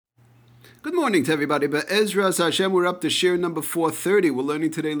Good morning to everybody. Be'ezras Hashem, we're up to shir number 430. We're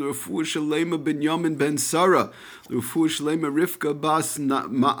learning today L'Refuah Shalema ben Yamin ben Sarah, L'Refuah Shalema Rivka bas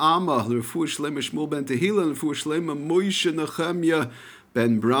Ma'ama, L'Refuah Shalema Shmuel ben Tehila, L'Refuah Shalema Moshe Nechemya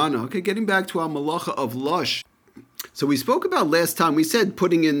ben Brana. Okay, getting back to our malacha of lush. So we spoke about last time, we said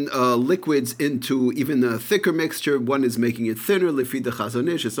putting in liquids into even a thicker mixture, one is making it thinner, Lefi de Chazon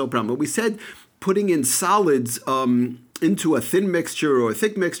Ish, it's no problem. But we said putting in solids into a thin mixture or a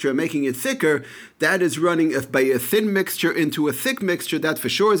thick mixture and making it thicker, that is running by a thin mixture into a thick mixture, that for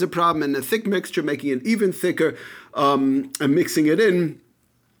sure is a problem. And a thick mixture, making it even thicker and mixing it in,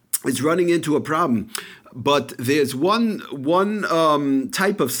 is running into a problem. But there's one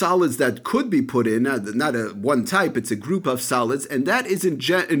type of solids that could be put in, not a one type, it's a group of solids, and that is in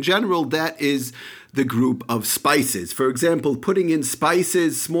general, that is the group of spices. For example, putting in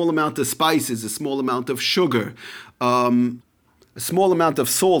spices, small amount of spices, a small amount of sugar, a small amount of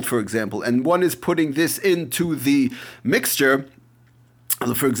salt, for example, and one is putting this into the mixture.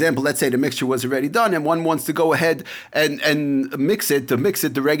 For example, let's say the mixture was already done and one wants to go ahead and mix it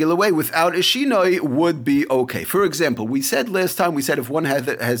the regular way without a shinoi would be okay. For example, we said last time, if one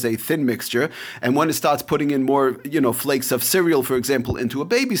has a thin mixture and one starts putting in more, flakes of cereal, for example, into a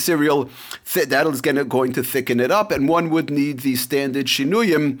baby cereal, that is going to thicken it up, and one would need the standard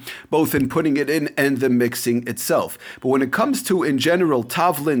shinuyim, both in putting it in and the mixing itself. But when it comes to, in general,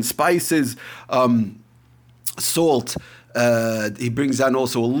 tavlin, spices, salt, he brings down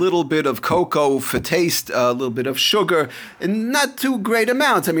also a little bit of cocoa for taste, a little bit of sugar, and not too great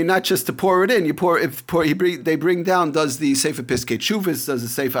amounts. I mean, not just to pour it in. They bring down. Does the Sefer Piskei Teshuvos, does the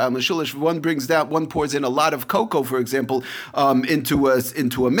Sefer Al Meshulish? One pours in a lot of cocoa, for example, into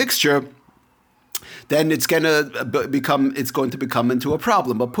a mixture. Then it's going to become into a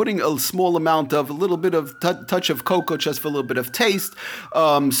problem. But putting a small amount of, a little bit of touch of cocoa just for a little bit of taste,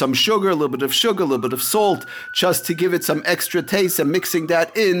 some sugar, a little bit of salt, just to give it some extra taste, and mixing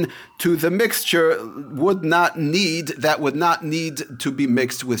that in to the mixture would not need to be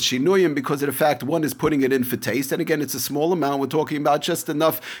mixed with shinuyim, because of the fact one is putting it in for taste. And again, it's a small amount. We're talking about just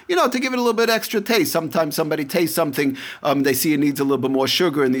enough, to give it a little bit extra taste. Sometimes somebody tastes something, they see it needs a little bit more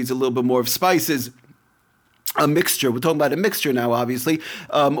sugar, and needs a little bit more of spices. A mixture, we're talking about a mixture now, obviously,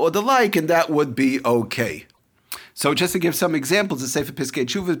 or the like, and that would be okay. So just to give some examples, the Sefer Piskei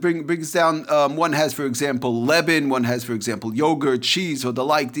Teshuvos brings down, one has, for example, lebanon, one has, for example, yogurt, cheese, or the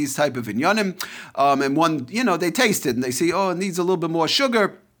like, these type of inyanim, and one, they taste it, and they see, it needs a little bit more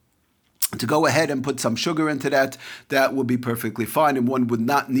sugar. To go ahead and put some sugar into that would be perfectly fine, and one would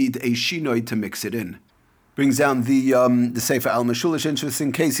not need a shinoi to mix it in. Brings down the Sefer Al Meshulish.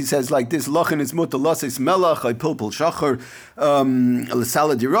 Interesting case. He says like this: Lachin is mutar lasis melach I pilpul shachar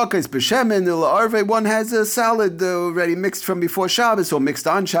salad yirakis b'shemen arve. One has a salad already mixed from before Shabbos, or mixed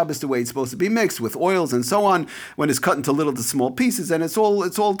on Shabbos the way it's supposed to be mixed with oils and so on. When it's cut into little to small pieces, and it's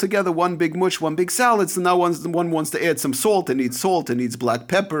all together one big mush, one big salad. So now one wants to add some salt. It needs black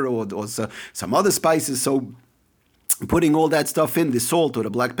pepper or some other spices. So putting all that stuff in, the salt or the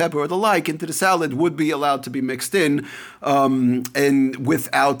black pepper or the like, into the salad would be allowed to be mixed in, and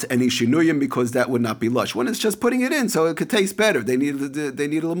without any shinuyim, because that would not be lush. When it's just putting it in, so it could taste better. They need a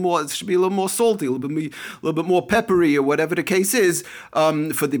little more. It should be a little more salty, a little bit more peppery, or whatever the case is.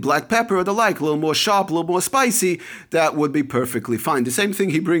 For the black pepper or the like, a little more sharp, a little more spicy. That would be perfectly fine. The same thing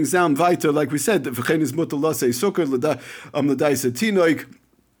he brings down weiter, like we said, v'chein is mutar lasei sukkar l'daisa tinoik.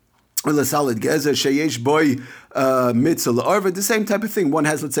 The salad gezer sheyesh boy mitzvah la'arva. The same type of thing. One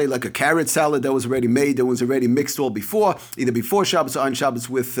has, let's say, like a carrot salad that was already made, that was already mixed all before, either before Shabbos or on Shabbos,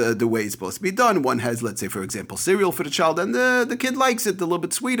 with the way it's supposed to be done. One has, let's say, for example, cereal for the child, and the kid likes it a little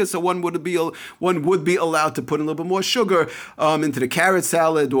bit sweeter, so one would be allowed to put a little bit more sugar into the carrot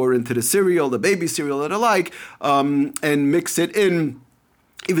salad or into the cereal, the baby cereal or the like, and mix it in.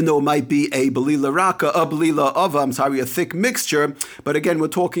 Even though it might be a thick mixture, but again, we're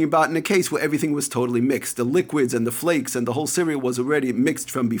talking about in a case where everything was totally mixed. The liquids and the flakes and the whole cereal was already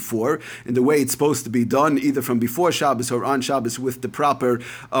mixed from before, in the way it's supposed to be done, either from before Shabbos or on Shabbos with the proper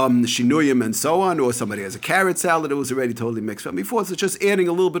shinuyim and so on, or somebody has a carrot salad that was already totally mixed from before. So just adding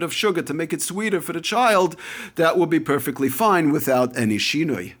a little bit of sugar to make it sweeter for the child, that would be perfectly fine without any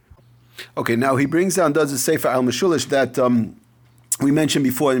shinui. Okay, now he brings down, does the Sefer Al Meshulish, that we mentioned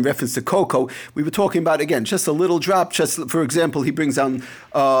before in reference to cocoa. We were talking about, again, just a little drop. Just, for example, he brings down,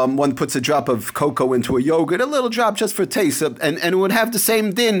 one puts a drop of cocoa into a yogurt, a little drop just for taste, and it would have the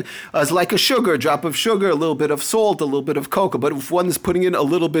same din as like a drop of sugar, a little bit of salt, a little bit of cocoa. But if one is putting in a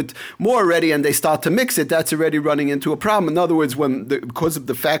little bit more already and they start to mix it, that's already running into a problem. In other words, because of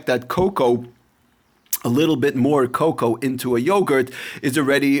the fact that cocoa a little bit more cocoa into a yogurt is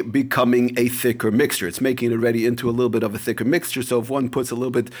already becoming a thicker mixture. It's making it already into a little bit of a thicker mixture. So if one puts a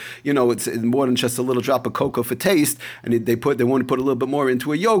little bit, it's more than just a little drop of cocoa for taste, and they want to put a little bit more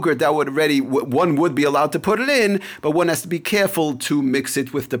into a yogurt, that would already, one would be allowed to put it in, but one has to be careful to mix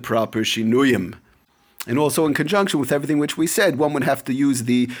it with the proper shinuyim. And also in conjunction with everything which we said, one would have to use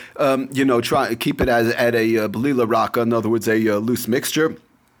the, keep it at a belila raka, in other words, a loose mixture.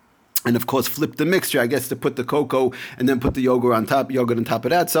 And of course, flip the mixture, I guess, to put the cocoa and then put the yogurt on top of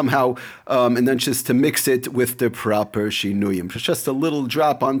that somehow, and then just to mix it with the proper shinuyim. Just a little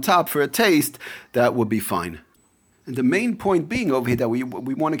drop on top for a taste, that would be fine. And the main point being over here that we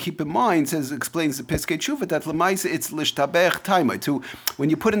want to keep in mind, explains the Piskei Tshuva, that Lamaisa it's lishtabech taimai. When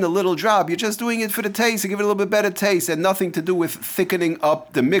you put in the little drop, you're just doing it for the taste, to give it a little bit better taste, and nothing to do with thickening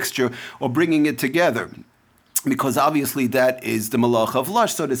up the mixture or bringing it together. Because obviously that is the malach of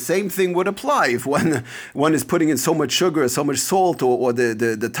lush. So the same thing would apply if one is putting in so much sugar, so much salt, or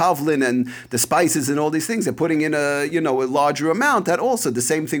the tavlin and the spices and all these things. They're putting in a larger amount. That also the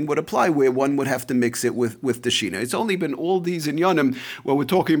same thing would apply, where one would have to mix it with the shina. It's only been all these inyanim what we're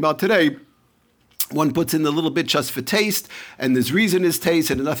talking about today. One puts in a little bit just for taste, and there's reason is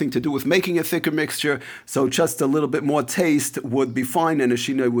taste, and nothing to do with making a thicker mixture. So just a little bit more taste would be fine, and a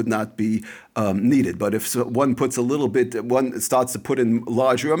shina would not be needed. But if one puts a little bit, one starts to put in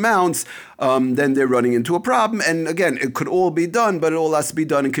larger amounts, then they're running into a problem. And again, it could all be done, but it all has to be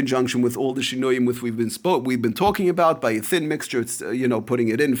done in conjunction with all the shinuyim we've been talking about. By a thin mixture, it's putting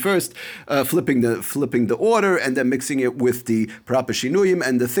it in first, flipping the order, and then mixing it with the proper shinuyim.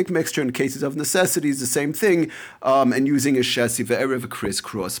 And the thick mixture, in cases of necessity, is the same thing, and using a shesi ve'erev, a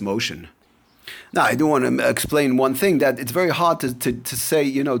crisscross motion. Now, I do want to explain one thing, that it's very hard to say,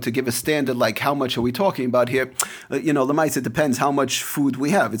 to give a standard like how much are we talking about here. Lemaisa, it depends how much food we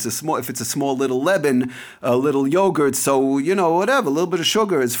have. If it's a small little leban, a little yogurt, so, whatever, a little bit of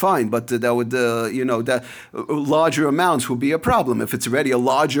sugar is fine, but that would, that larger amounts would be a problem. If it's already a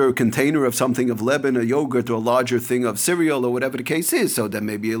larger container of something of leban, a yogurt, or a larger thing of cereal, or whatever the case is, so then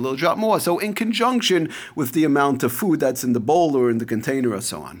maybe a little drop more. So in conjunction with the amount of food that's in the bowl or in the container or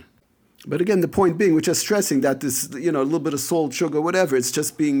so on. But again, the point being, we're just stressing that this, a little bit of salt, sugar, whatever, it's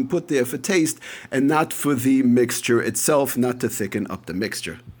just being put there for taste and not for the mixture itself, not to thicken up the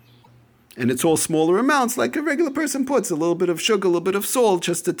mixture. And it's all smaller amounts, like a regular person puts, a little bit of sugar, a little bit of salt,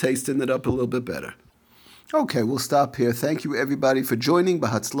 just to tasten it up a little bit better. Okay, we'll stop here. Thank you, everybody, for joining.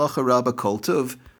 B'hatzlacha Rabba Kol Tov.